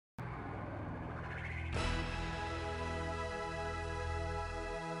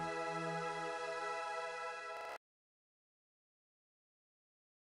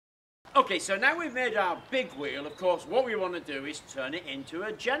Okay, so now we've made our big wheel, of course, what we want to do is turn it into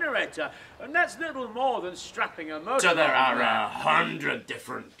a generator. And that's little more than strapping a motor. So there are 100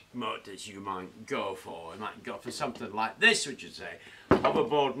 different motors you might go for. You might go for something like this, which is a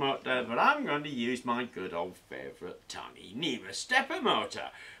hoverboard motor, but I'm going to use my good old favourite tiny NEMA stepper motor.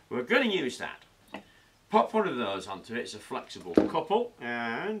 We're going to use that. Pop one of those onto it. It's a flexible couple,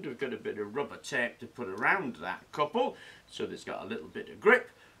 and we've got a bit of rubber tape to put around that couple so that it's got a little bit of grip.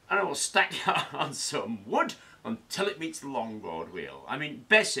 And I will stack it on some wood until it meets the longboard wheel. I mean,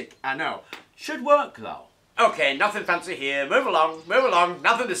 basic, I know. Should work though. Okay, nothing fancy here. Move along,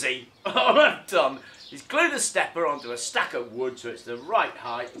 nothing to see. All I've done is glue the stepper onto a stack of wood so it's the right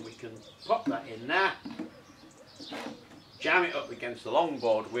height, and we can pop that in there. Jam it up against the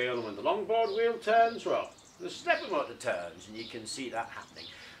longboard wheel, and when the longboard wheel turns, well, the stepper motor turns, and you can see that happening.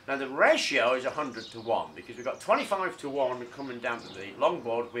 Now the ratio is 100 to 1 because we've got 25 to 1 coming down to the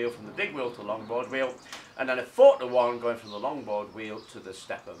longboard wheel from the big wheel to longboard wheel, and then a 4 to 1 going from the longboard wheel to the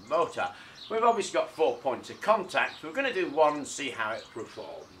stepper motor. We've obviously got 4 points of contact, so we're going to do one and see how it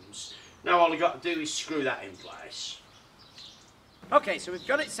performs. Now all we've got to do is screw that in place. Okay, so we've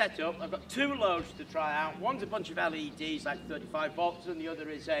got it set up. I've got 2 loads to try out. One's a bunch of LEDs like 35 volts, and the other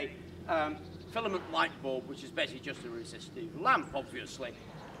is a filament light bulb, which is basically just a resistive lamp, obviously.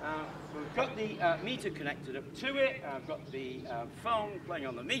 We've got the meter connected up to it. I've got the phone playing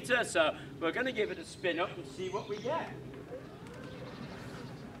on the meter, so we're going to give it a spin up and see what we get.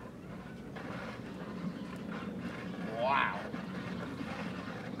 Wow.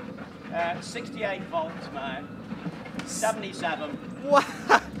 68 volts, mate. 77.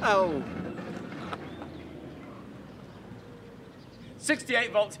 Wow!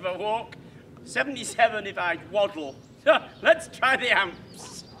 68 volts if I walk, 77 if I waddle. Let's try the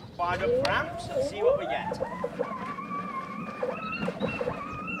amps. Wind up for amps and see what we get.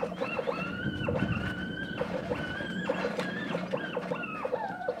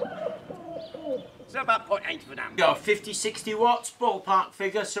 So about 0.8 of an amp. Go 50, 60 watts, ballpark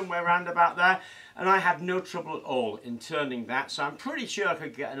figure, somewhere around about there. And I had no trouble at all in turning that, so I'm pretty sure I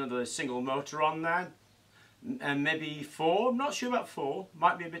could get another single motor on there. And maybe 4, I'm not sure about 4,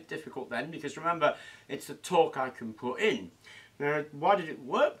 might be a bit difficult then, because remember, it's the torque I can put in. Now, why did it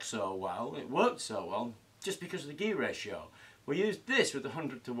work so well? It worked so well just because of the gear ratio. We used this with the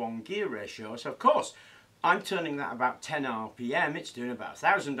 100 to 1 gear ratio, so of course, I'm turning that about 10 RPM, it's doing about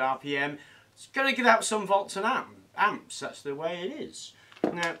 1000 RPM, it's going to give out some volts and amps, that's the way it is.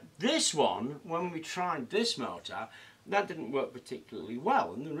 Now, this one, when we tried this motor, that didn't work particularly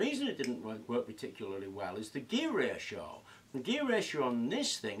well, and the reason it didn't work particularly well is the gear ratio. The gear ratio on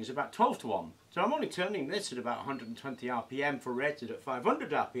this thing is about 12 to 1, so I'm only turning this at about 120 RPM for rated at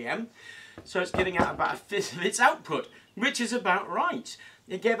 500 RPM, so it's giving out about a fifth of its output, which is about right.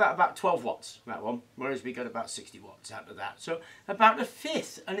 It gave out about 12 watts, that one, whereas we got about 60 watts out of that, so about a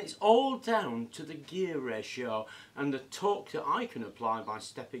fifth, and it's all down to the gear ratio and the torque that I can apply by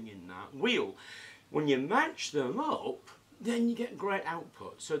stepping in that wheel. When you match them up, then you get great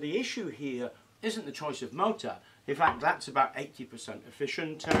output. So the issue here isn't the choice of motor. In fact, that's about 80%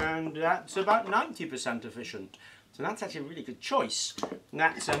 efficient, and that's about 90% efficient. So that's actually a really good choice. And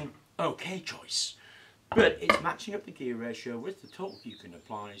that's an okay choice. But it's matching up the gear ratio with the torque you can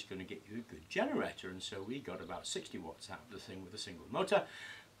apply is going to get you a good generator. And so we got about 60 watts out of the thing with a single motor.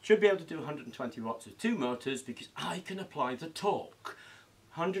 Should be able to do 120 watts with 2 motors because I can apply the torque.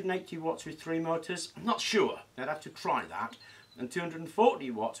 180 watts with 3 motors, I'm not sure, I'd have to try that. And 240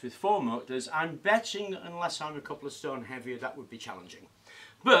 watts with 4 motors, I'm betting that unless I'm a couple of stone heavier that would be challenging.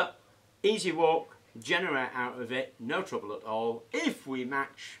 But, easy walk, generate out of it, no trouble at all, if we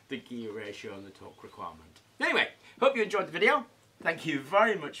match the gear ratio and the torque requirement. Anyway, hope you enjoyed the video, thank you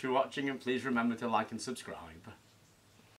very much for watching, and please remember to like and subscribe.